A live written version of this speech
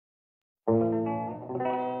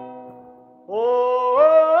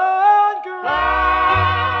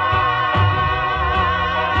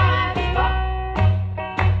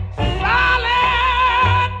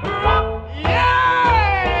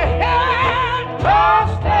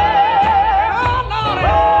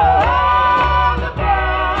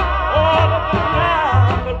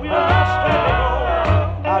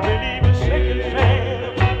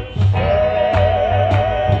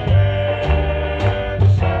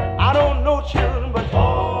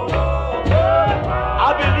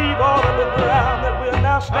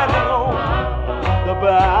standing on. The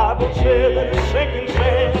Bible says that it's sinking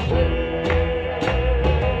sand.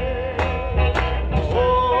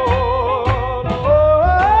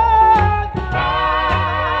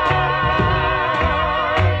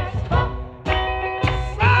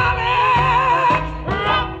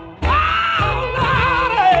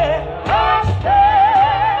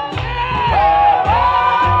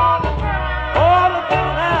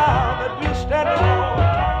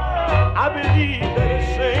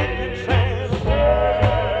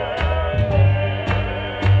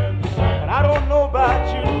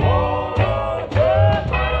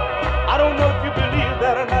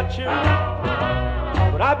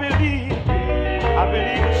 But I believe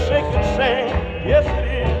it's sinking sand. Yes, it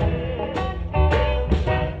is.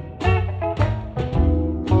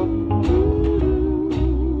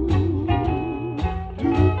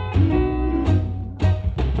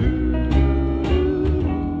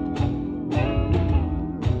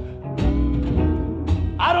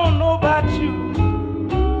 I don't know about you,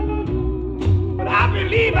 but I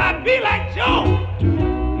believe I'd be like Joe.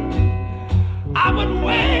 I would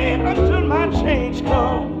wait until my change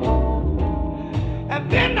comes. And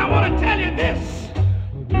then I want to tell you this.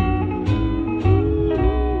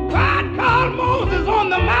 God called Moses on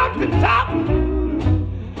the mountaintop.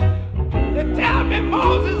 They tell me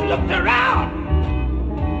Moses looked around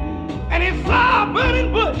and he saw a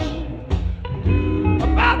burning bush.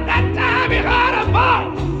 About that time he heard a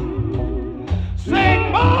voice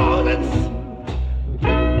saying, Moses,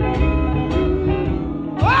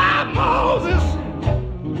 Moses,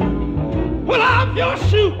 pull off your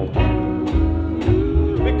shoe,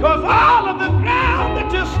 because all of the ground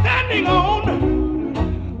that you're standing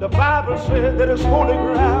on, the Bible says that it's holy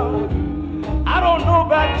ground. I don't know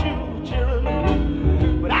about you,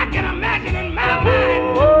 children, but I can imagine in my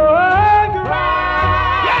mind,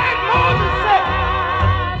 yeah, Moses said,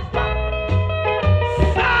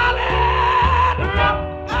 solid rock,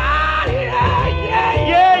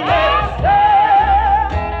 yeah.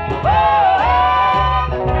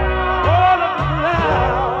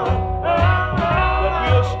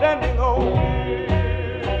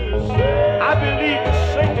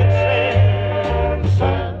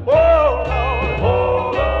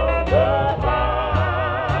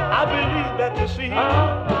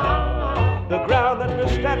 The ground that we're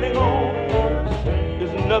standing on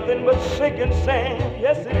is nothing but sinking sand.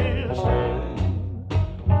 Yes, it is.